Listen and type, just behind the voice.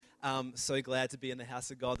So glad to be in the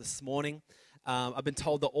house of God this morning. I've been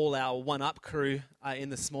told that all our One Up crew are in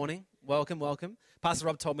this morning. Welcome, welcome. Pastor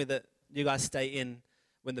Rob told me that you guys stay in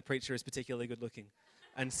when the preacher is particularly good looking.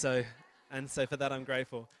 And so for that, I'm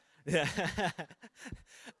grateful. Yeah.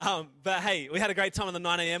 But hey, we had a great time on the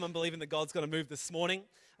 9 a.m. I'm believing that God's going to move this morning.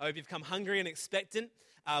 I hope you've come hungry and expectant.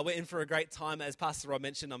 We're in for a great time. As Pastor Rob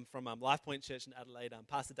mentioned, I'm from Life Point Church in Adelaide.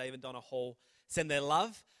 Pastor Dave and Donna Hall send their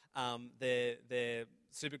love. They're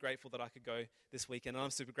super grateful that I could go this weekend, and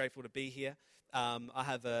I'm super grateful to be here. I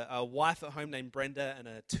have a wife at home named Brenda and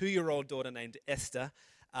a 2-year-old daughter named Esther.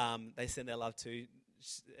 They send their love too.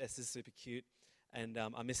 Esther's super cute, and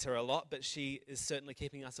I miss her a lot, but she is certainly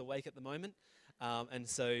keeping us awake at the moment. And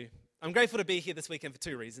so I'm grateful to be here this weekend for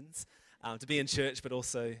 2 reasons. To be in church, but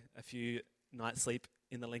also a few nights sleep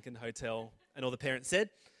in the Lincoln Hotel. And all the parents said,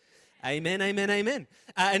 amen, amen, amen.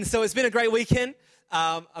 And so it's been a great weekend.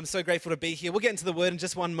 I'm so grateful to be here. We'll get into the word in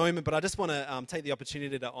just one moment, but I just want to take the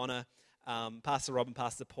opportunity to honor Pastor Rob and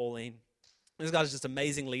Pastor Pauline. These guys are just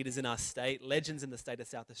amazing leaders in our state, legends in the state of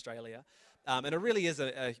South Australia. And it really is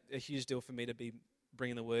a huge deal for me to be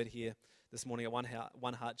bringing the word here this morning at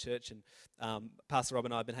One Heart Church. And Pastor Rob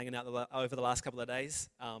and I have been hanging out over the last couple of days,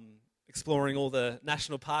 exploring all the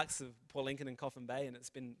national parks of Port Lincoln and Coffin Bay, and it's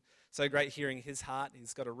been so great hearing his heart.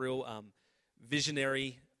 He's got a real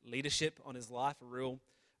visionary leadership on his life, a real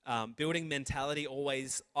building mentality,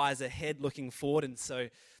 always eyes ahead, looking forward, and so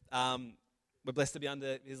we're blessed to be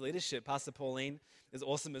under his leadership. Pastor Pauline is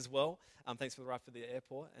awesome as well. Thanks for the ride for the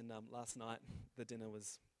airport, and last night the dinner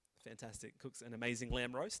was fantastic. Cooks an amazing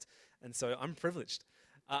lamb roast, and so I'm privileged.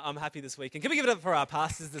 I'm happy this week. And can we give it up for our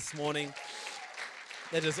pastors this morning?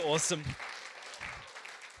 They're just awesome.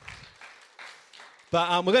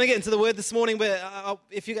 But we're going to get into the word this morning.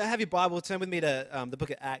 If you have your Bible, turn with me to the book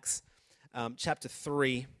of Acts, chapter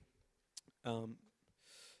 3,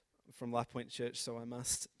 from Life Point Church. So I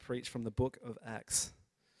must preach from the book of Acts.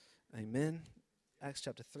 Amen. Acts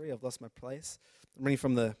chapter 3. I've lost my place. I'm reading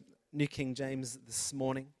from the New King James this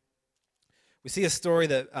morning. We see a story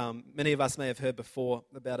that many of us may have heard before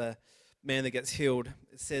about a man that gets healed.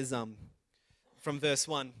 It says from verse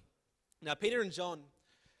 1, "Now Peter and John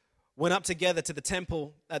went up together to the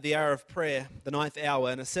temple at the hour of prayer, the 9th hour,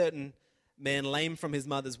 and a certain man lame from his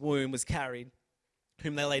mother's womb was carried,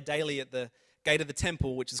 whom they laid daily at the gate of the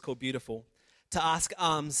temple, which is called Beautiful, to ask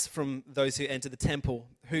alms from those who enter the temple,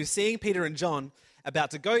 who, seeing Peter and John about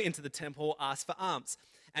to go into the temple, asked for alms.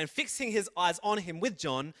 And fixing his eyes on him with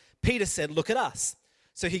John, Peter said, 'Look at us.'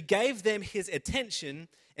 So he gave them his attention,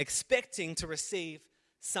 expecting to receive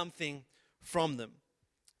something from them.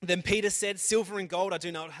 Then Peter said, 'Silver and gold I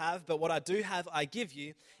do not have, but what I do have I give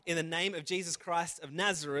you. In the name of Jesus Christ of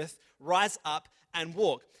Nazareth, rise up and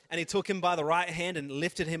walk.' And he took him by the right hand and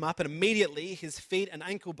lifted him up, and immediately his feet and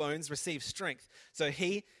ankle bones received strength. So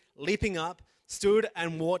he, leaping up, stood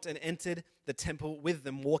and walked and entered the temple with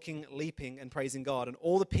them, walking, leaping, and praising God. And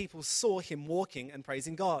all the people saw him walking and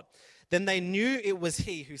praising God. Then they knew it was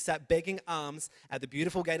he who sat begging alms at the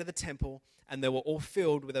beautiful gate of the temple, and they were all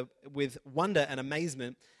filled with wonder and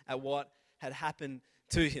amazement at what had happened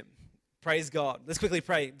to him." Praise God. Let's quickly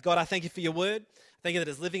pray. God, I thank you for your word. Thank you that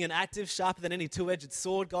it's living and active, sharper than any two-edged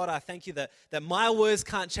sword. God, I thank you that my words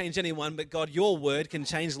can't change anyone, but God, your word can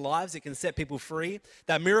change lives. It can set people free.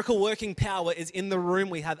 That miracle-working power is in the room.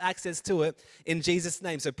 We have access to it in Jesus'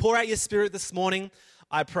 name. So pour out your spirit this morning,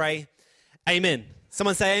 I pray. Amen.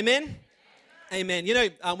 Someone say amen? Amen. You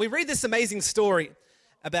know, we read this amazing story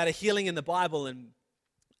about a healing in the Bible, and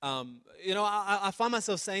I find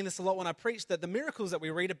myself saying this a lot when I preach, that the miracles that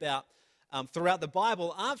we read about throughout the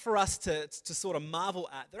Bible aren't for us to sort of marvel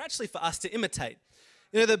at. They're actually for us to imitate.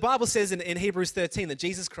 You know, the Bible says in Hebrews 13 that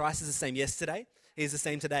Jesus Christ is the same yesterday, he's the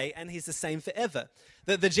same today, and he's the same forever.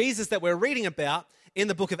 That the Jesus that we're reading about in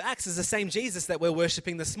the book of Acts is the same Jesus that we're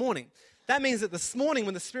worshiping this morning. That means that this morning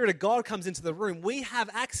when the Spirit of God comes into the room, we have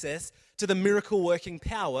access to the miracle-working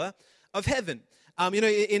power of heaven.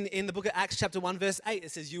 In the book of Acts chapter 1 verse 8,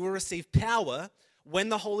 it says, "You will receive power when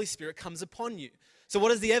the Holy Spirit comes upon you." So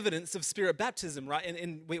what is the evidence of Spirit baptism, right?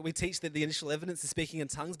 And we teach that the initial evidence is speaking in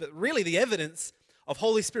tongues, but really the evidence of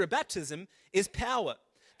Holy Spirit baptism is power.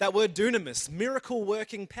 That word dunamis,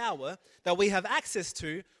 miracle-working power that we have access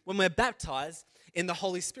to when we're baptized in the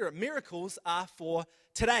Holy Spirit. Miracles are for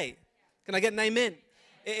today. Can I get an amen?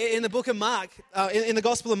 In the book of Mark, in the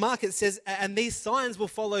Gospel of Mark, it says, "And these signs will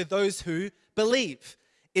follow those who believe.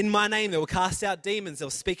 In my name, they will cast out demons. They'll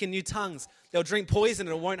speak in new tongues. They'll drink poison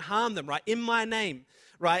and it won't harm them," right? In my name,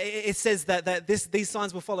 right? It says that these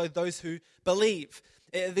signs will follow those who believe.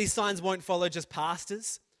 These signs won't follow just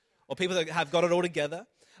pastors or people that have got it all together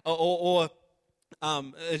or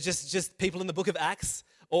just people in the book of Acts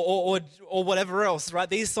or whatever else, right?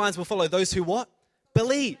 These signs will follow those who what?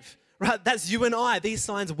 Believe, right? That's you and I. These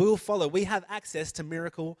signs will follow. We have access to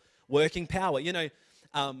miracle working power. You know,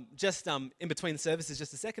 in between services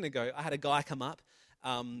just a second ago, I had a guy come up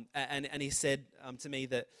and he said to me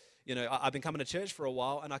that, you know, I've been coming to church for a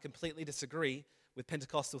while and I completely disagree with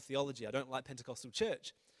Pentecostal theology. I don't like Pentecostal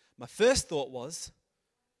church. My first thought was,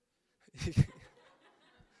 you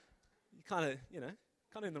kind of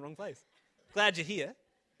in the wrong place. Glad you're here.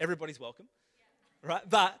 Everybody's welcome, right?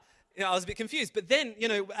 But you know, I was a bit confused. But then, you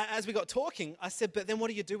know, as we got talking, I said, but then what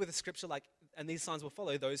do you do with a scripture like, and these signs will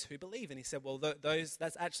follow those who believe? And he said, well,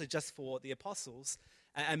 that's actually just for the apostles,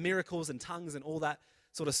 and miracles and tongues and all that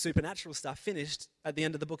sort of supernatural stuff finished at the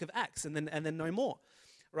end of the book of Acts, and then no more,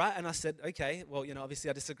 right? And I said, okay, well, you know, obviously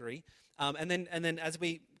I disagree. And then as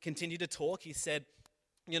we continued to talk, he said,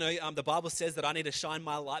 you know, the Bible says that I need to shine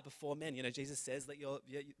my light before men. You know, Jesus says, let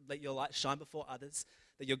your light shine before others,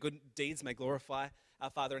 that your good deeds may glorify our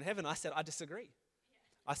Father in heaven. I said, I disagree.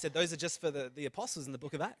 I said, those are just for the apostles in the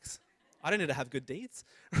book of Acts. I don't need to have good deeds.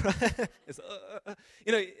 Right?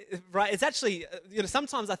 You know, right? It's actually, you know,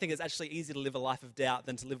 sometimes I think it's actually easier to live a life of doubt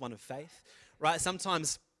than to live one of faith, right?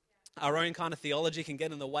 Sometimes our own kind of theology can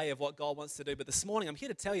get in the way of what God wants to do. But this morning, I'm here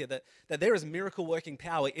to tell you that there is miracle working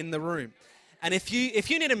power in the room. And if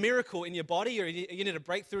you need a miracle in your body, or you need a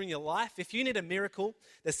breakthrough in your life, if you need a miracle,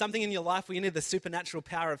 there's something in your life where you need the supernatural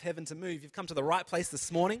power of heaven to move, you've come to the right place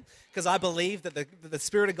this morning, because I believe that the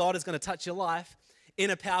Spirit of God is going to touch your life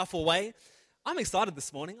in a powerful way. I'm excited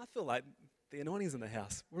this morning. I feel like the anointing's in the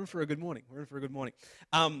house. We're in for a good morning.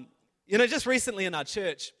 You know, just recently in our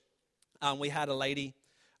church, we had a lady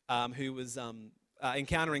who was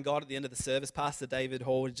encountering God at the end of the service. Pastor David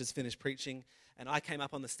Hall had just finished preaching, and I came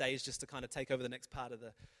up on the stage just to kind of take over the next part of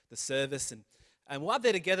the service. And we're up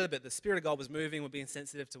there together, but the Spirit of God was moving. We're being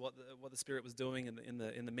sensitive to what the Spirit was doing in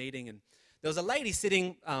the meeting. And there was a lady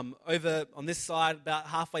sitting over on this side, about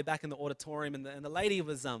halfway back in the auditorium, and the lady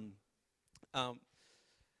was, I don't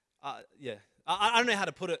know how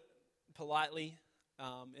to put it politely,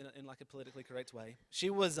 in like a politically correct way. She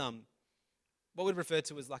was what we'd refer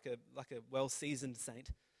to as like a well-seasoned saint.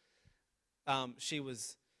 She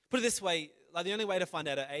was, put it this way, like the only way to find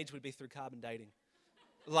out her age would be through carbon dating.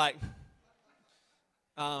 Like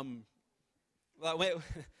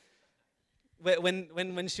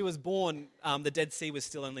when she was born, the Dead Sea was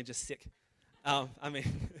still only just sick. I mean,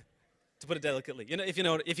 to put it delicately,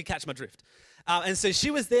 if you catch my drift. And so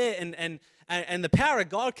she was there, and the power of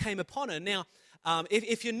God came upon her. Now,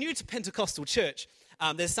 if you're new to Pentecostal church,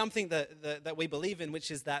 there's something that we believe in,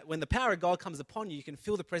 which is that when the power of God comes upon you, you can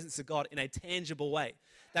feel the presence of God in a tangible way.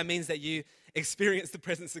 That means that you experience the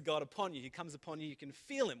presence of God upon you. He comes upon you, you can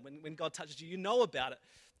feel him. When God touches you, you know about it.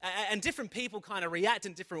 And different people kind of react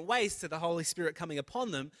in different ways to the Holy Spirit coming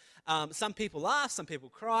upon them. Some people laugh, some people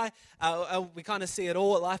cry. We kind of see it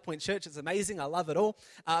all at Life Point Church. It's amazing. I love it all.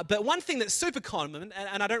 But one thing that's super common,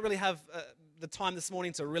 and I don't really have the time this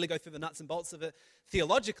morning to really go through the nuts and bolts of it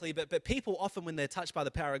theologically, but people often, when they're touched by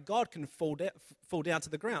the power of God, can fall down to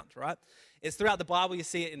the ground, right? It's throughout the Bible. You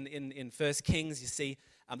see it in 1 Kings. You see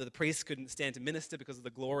that the priests couldn't stand to minister because of the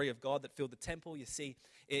glory of God that filled the temple. You see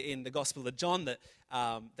in the Gospel of John that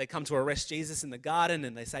they come to arrest Jesus in the garden,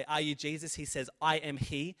 and they say, "Are you Jesus?" He says, "I am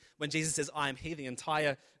he." When Jesus says, "I am he," the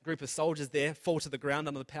entire group of soldiers there fall to the ground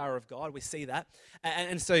under the power of God. We see that.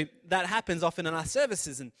 And so that happens often in our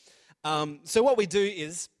services. And so what we do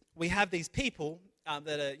is we have these people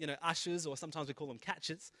that are, ushers, or sometimes we call them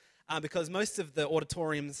catchers, because most of the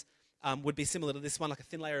auditoriums would be similar to this one, like a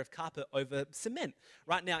thin layer of carpet over cement.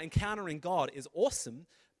 Right now, encountering God is awesome.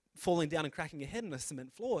 Falling down and cracking your head on a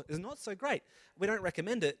cement floor is not so great. We don't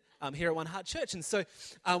recommend it here at One Heart Church. And so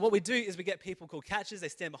what we do is we get people called catchers. They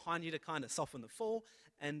stand behind you to kind of soften the fall,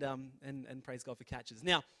 and praise God for catchers.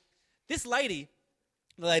 Now, this lady,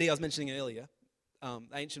 the lady I was mentioning earlier, the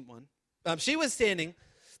ancient one, she was standing,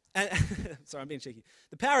 and sorry, I'm being cheeky.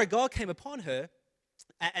 The power of God came upon her,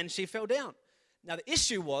 and she fell down. Now, the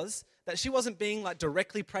issue was that she wasn't being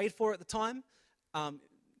directly prayed for at the time.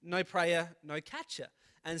 No prayer, no catcher.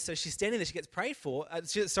 And so she's standing there, she gets prayed for.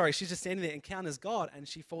 She's just standing there, encounters God, and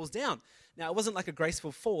she falls down. Now, it wasn't like a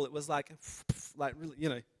graceful fall. It was like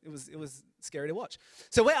really, it was scary to watch.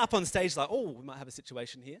 So we're up on stage we might have a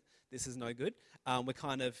situation here. This is no good. We're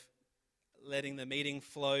kind of letting the meeting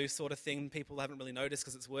flow sort of thing. People haven't really noticed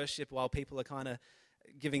because it's worship, while people are kind of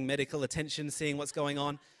giving medical attention, seeing what's going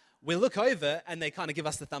on. We look over, and they kind of give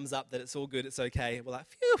us the thumbs up that it's all good, it's okay. We're like,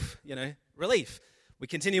 phew, relief. We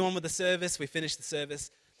continue on with the service. We finish the service.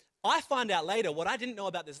 I find out later, what I didn't know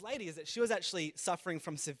about this lady is that she was actually suffering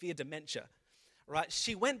from severe dementia, right?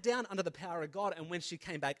 She went down under the power of God, and when she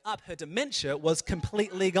came back up, her dementia was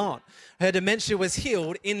completely gone. Her dementia was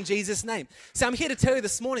healed in Jesus' name. So I'm here to tell you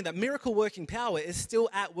this morning that miracle working power is still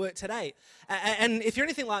at work today. And if you're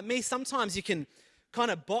anything like me, sometimes you can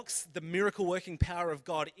kind of box the miracle working power of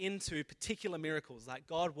God into particular miracles. Like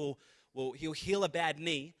God he'll heal a bad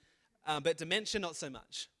knee, but dementia, not so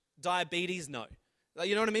much. Diabetes, no.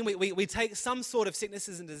 You know what I mean? We take some sort of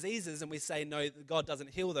sicknesses and diseases and we say, no, God doesn't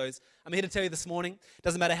heal those. I'm here to tell you this morning,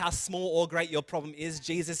 doesn't matter how small or great your problem is,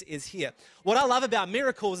 Jesus is here. What I love about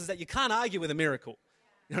miracles is that you can't argue with a miracle.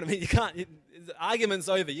 You know what I mean? You can't. The argument's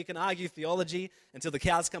over. You can argue theology until the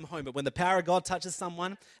cows come home. But when the power of God touches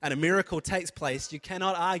someone and a miracle takes place, you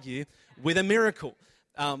cannot argue with a miracle.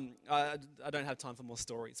 I don't have time for more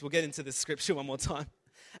stories. We'll get into this scripture one more time.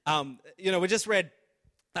 We just read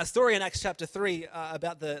that story in Acts chapter 3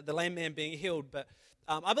 about the lame man being healed, but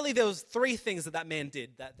I believe there was 3 things that man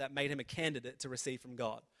did that made him a candidate to receive from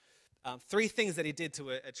God. 3 things that he did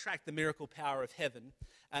to attract the miracle power of heaven,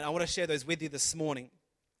 and I want to share those with you this morning.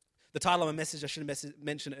 The title of my message I should have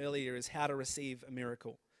mentioned earlier is How to Receive a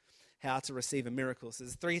Miracle. How to receive a miracle. So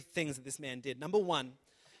there's 3 things that this man did. Number 1,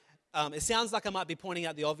 it sounds like I might be pointing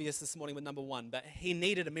out the obvious this morning with number 1, but he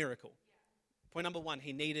needed a miracle. Point number 1,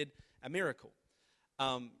 he needed a miracle.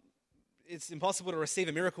 It's impossible to receive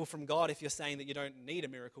a miracle from God if you're saying that you don't need a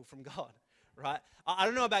miracle from God, right? I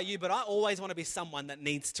don't know about you, but I always want to be someone that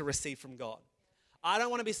needs to receive from God. I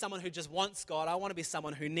don't want to be someone who just wants God. I want to be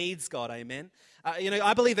someone who needs God, amen?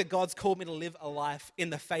 I believe that God's called me to live a life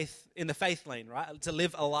in the faith lane, right? To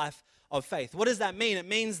live a life of faith. What does that mean? It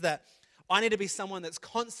means that I need to be someone that's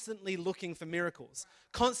constantly looking for miracles,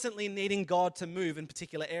 constantly needing God to move in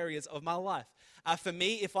particular areas of my life. For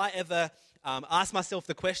me, if I ever ask myself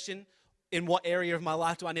the question, in what area of my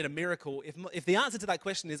life do I need a miracle? If the answer to that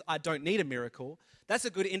question is I don't need a miracle, that's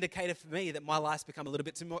a good indicator for me that my life's become a little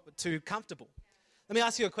bit too comfortable. Let me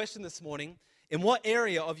ask you a question this morning. In what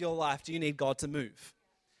area of your life do you need God to move?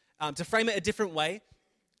 To frame it a different way,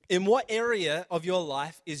 in what area of your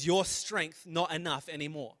life is your strength not enough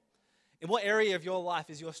anymore? In what area of your life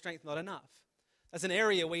is your strength not enough? That's an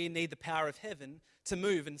area where you need the power of heaven to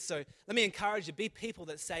move. And so let me encourage you, be people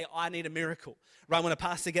that say, I need a miracle. Right, when a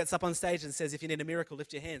pastor gets up on stage and says, if you need a miracle,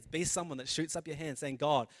 lift your hands. Be someone that shoots up your hands saying,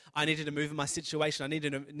 God, I need you to move in my situation. I need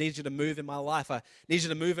you to move in my life. I need you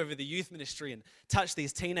to move over the youth ministry and touch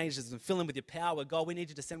these teenagers and fill them with your power. God, we need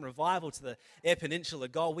you to send revival to the Eyre Peninsula.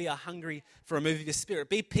 God, we are hungry for a move of your spirit.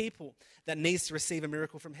 Be people that needs to receive a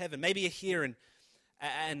miracle from heaven. Maybe you're here and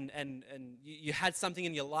you had something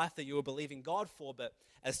in your life that you were believing God for, but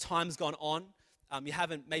as time's gone on, you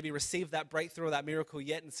haven't maybe received that breakthrough or that miracle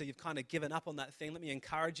yet, and so you've kind of given up on that thing. Let me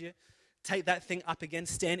encourage you. Take that thing up again.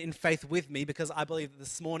 Stand in faith with me, because I believe that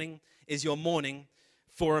this morning is your morning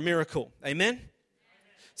for a miracle. Amen?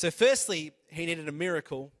 So firstly, he needed a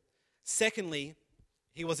miracle. Secondly,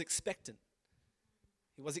 he was expectant.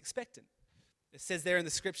 He was expectant. It says there in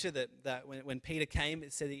the scripture that when Peter came,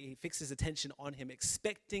 it said he fixed his attention on him,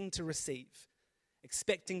 expecting to receive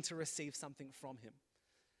something from him.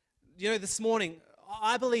 This morning,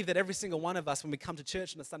 I believe that every single one of us, when we come to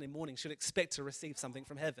church on a Sunday morning, should expect to receive something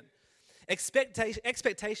from heaven.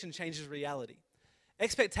 Expectation changes reality.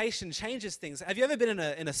 Expectation changes things. Have you ever been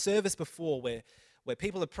in a service before where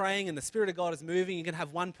people are praying and the Spirit of God is moving? You can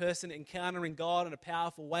have one person encountering God in a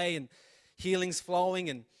powerful way and healing's flowing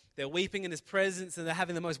and they're weeping in His presence and they're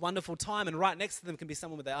having the most wonderful time, and right next to them can be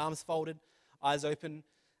someone with their arms folded, eyes open,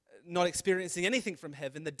 not experiencing anything from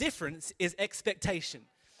heaven. The difference is expectation.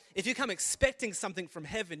 If you come expecting something from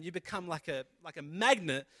heaven, you become like a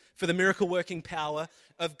magnet for the miracle-working power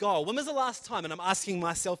of God. When was the last time, and I'm asking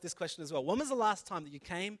myself this question as well, when was the last time that you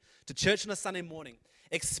came to church on a Sunday morning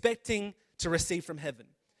expecting to receive from heaven?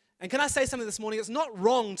 And can I say something this morning? It's not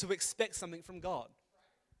wrong to expect something from God.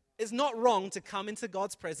 It's not wrong to come into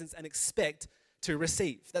God's presence and expect to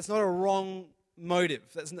receive. That's not a wrong motive.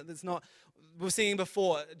 That's not. We were singing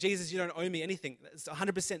before, Jesus, you don't owe me anything. It's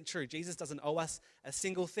 100% true. Jesus doesn't owe us a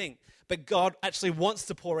single thing. But God actually wants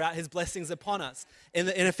to pour out His blessings upon us. In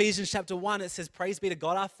Ephesians chapter 1, it says, praise be to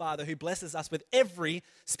God our Father who blesses us with every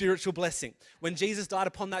spiritual blessing. When Jesus died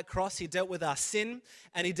upon that cross, He dealt with our sin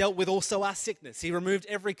and He dealt with also our sickness. He removed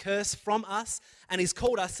every curse from us and He's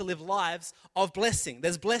called us to live lives of blessing.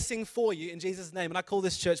 There's blessing for you in Jesus' name. And I call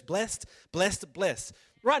this church blessed, blessed, blessed.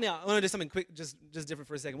 Right now, I want to do something quick, just different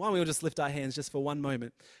for a second. Why don't we all just lift our hands just for one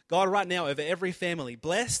moment? God, right now, over every family,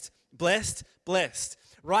 blessed, blessed, blessed.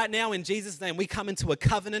 Right now, in Jesus' name, we come into a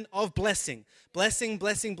covenant of blessing. Blessing,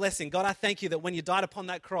 blessing, blessing. God, I thank you that when you died upon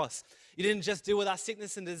that cross, You didn't just deal with our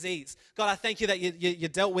sickness and disease. God, I thank you that you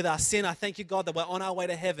dealt with our sin. I thank you, God, that we're on our way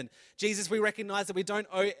to heaven. Jesus, we recognize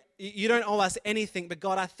that you don't owe us anything, but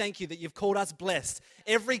God, I thank you that you've called us blessed.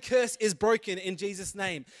 Every curse is broken in Jesus'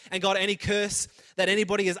 name. And God, any curse that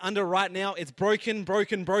anybody is under right now, it's broken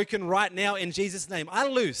right now in Jesus' name. I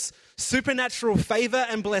loose supernatural favor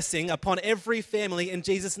and blessing upon every family in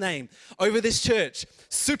Jesus' name. Over this church,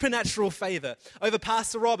 supernatural favor. Over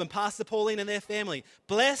Pastor Rob and Pastor Pauline and their family.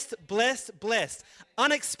 Blessed, blessed, blessed.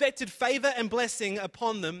 Unexpected favor and blessing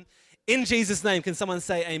upon them in Jesus' name. Can someone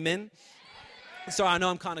say amen? Sorry, I know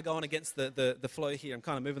I'm kind of going against the flow here. I'm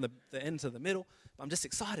kind of moving the end to the middle, but I'm just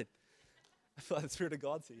excited. I feel like the Spirit of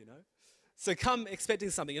God's here, you know? So come expecting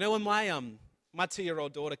something. You know, when my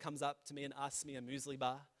 2-year-old daughter comes up to me and asks me a muesli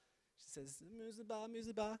bar, she says,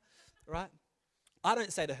 muesli bar, right? I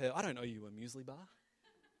don't say to her, I don't owe you a muesli bar.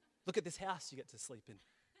 Look at this house you get to sleep in.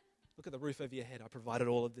 Look at the roof over your head. I provided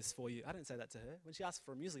all of this for you. I don't say that to her. When she asks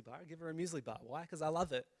for a muesli bar, I give her a muesli bar. Why? Because I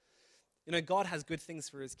love it. You know, God has good things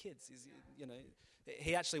for his kids.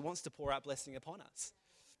 He actually wants to pour out blessing upon us.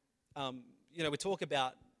 We talk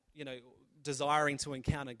about, desiring to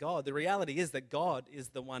encounter God. The reality is that God is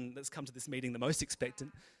the one that's come to this meeting the most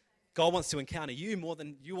expectant. God wants to encounter you more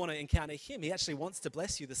than you want to encounter him. He actually wants to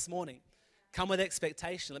bless you this morning. Come with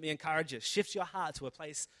expectation. Let me encourage you. Shift your heart to a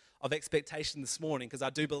place of expectation this morning, because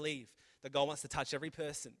I do believe that God wants to touch every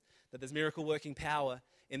person, that there's miracle working power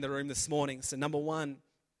in the room this morning. So number 1,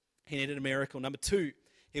 he needed a miracle. Number 2,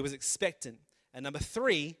 he was expectant. And number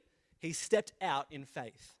 3, he stepped out in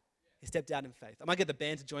faith. He stepped out in faith. I might get the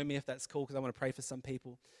band to join me if that's cool, because I want to pray for some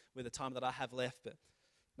people with the time that I have left. But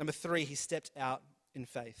number 3, he stepped out in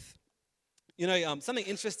faith. Something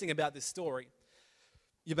interesting about this story,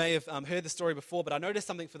 you may have heard the story before, but I noticed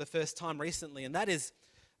something for the first time recently, and that is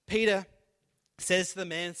Peter says to the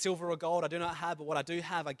man, silver or gold I do not have, but what I do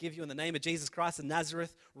have I give you in the name of Jesus Christ of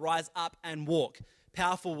Nazareth, rise up and walk.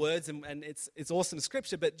 Powerful words, and it's awesome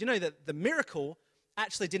scripture, but you know that the miracle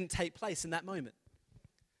actually didn't take place in that moment.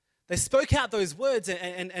 They spoke out those words,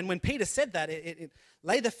 and when Peter said that, it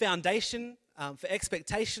laid the foundation for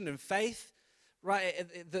expectation and faith, right?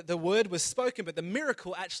 The word was spoken, but the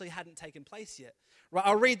miracle actually hadn't taken place yet. Right?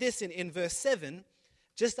 I'll read this in verse 7.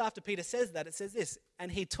 Just after Peter says that, it says this,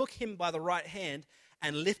 and he took him by the right hand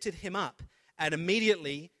and lifted him up, and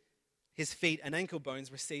immediately his feet and ankle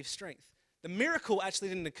bones received strength. The miracle actually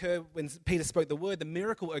didn't occur when Peter spoke the word. The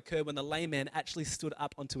miracle occurred when the lame man actually stood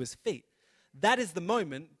up onto his feet. That is the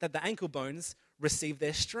moment that the ankle bones received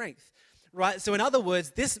their strength, right? So in other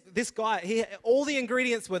words, this guy, all the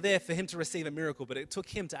ingredients were there for him to receive a miracle, but it took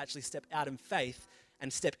him to actually step out in faith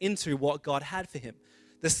and step into what God had for him.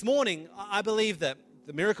 This morning, I believe that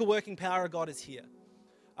the miracle working power of God is here.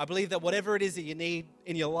 I believe that whatever it is that you need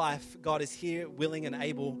in your life, God is here, willing and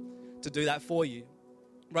able to do that for you.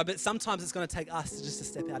 Right, but sometimes it's going to take us to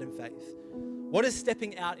step out in faith. What does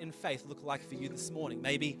stepping out in faith look like for you this morning?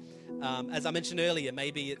 Maybe, as I mentioned earlier,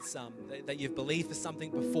 maybe it's that you've believed for something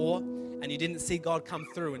before and you didn't see God come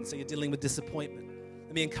through, and so you're dealing with disappointment.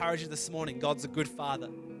 Let me encourage you this morning. God's a good Father.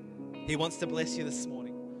 He wants to bless you this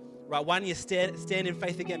morning. Right, why don't you stand in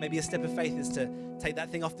faith again? Maybe a step of faith is to take that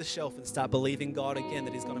thing off the shelf and start believing God again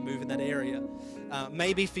that he's going to move in that area.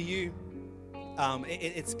 Maybe for you,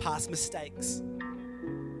 it's past mistakes.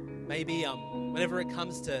 Maybe whenever it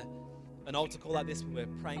comes to an altar call like this, when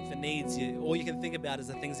we're praying for needs, all you can think about is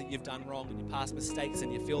the things that you've done wrong and your past mistakes,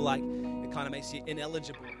 and you feel like it kind of makes you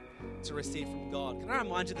ineligible to receive from God. Can I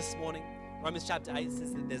remind you this morning, Romans chapter 8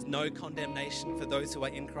 says that there's no condemnation for those who are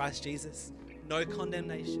in Christ Jesus. No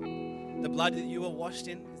condemnation. The blood that you were washed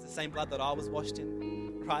in is the same blood that I was washed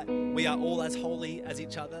in, right? We are all as holy as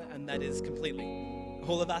each other, and that is completely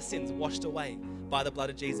all of our sins washed away by the blood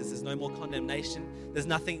of Jesus. There's no more condemnation. There's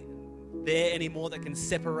nothing there anymore that can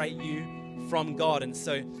separate you from God. And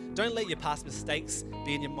so don't let your past mistakes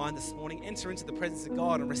be in your mind this morning. Enter into the presence of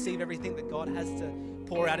God and receive everything that God has to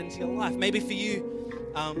pour out into your life. Maybe for you,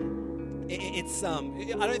 I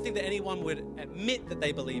don't think that anyone would admit that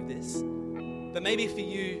they believe this, but maybe for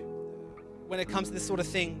you, when it comes to this sort of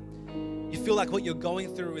thing, you feel like what you're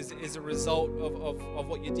going through is a result of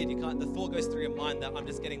what you did. The thought goes through your mind that I'm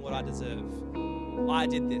just getting what I deserve. I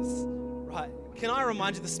did this, right? Can I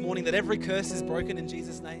remind you this morning that every curse is broken in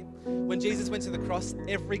Jesus' name? When Jesus went to the cross,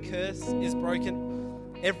 every curse is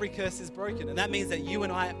broken. Every curse is broken. And that means that you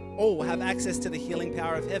and I all have access to the healing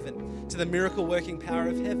power of heaven, to the miracle working power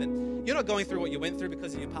of heaven. You're not going through what you went through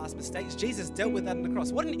because of your past mistakes. Jesus dealt with that on the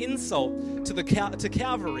cross. What an insult to to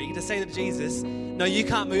Calvary to say to Jesus, no, you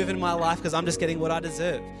can't move in my life because I'm just getting what I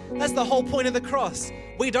deserve. That's the whole point of the cross.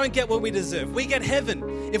 We don't get what we deserve. We get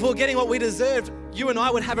heaven. If we're getting what we deserved, you and I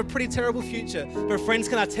would have a pretty terrible future. But friends,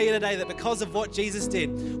 can I tell you today that because of what Jesus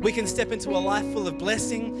did, we can step into a life full of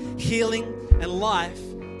blessing, healing, and life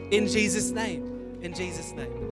in Jesus' name. In Jesus' name.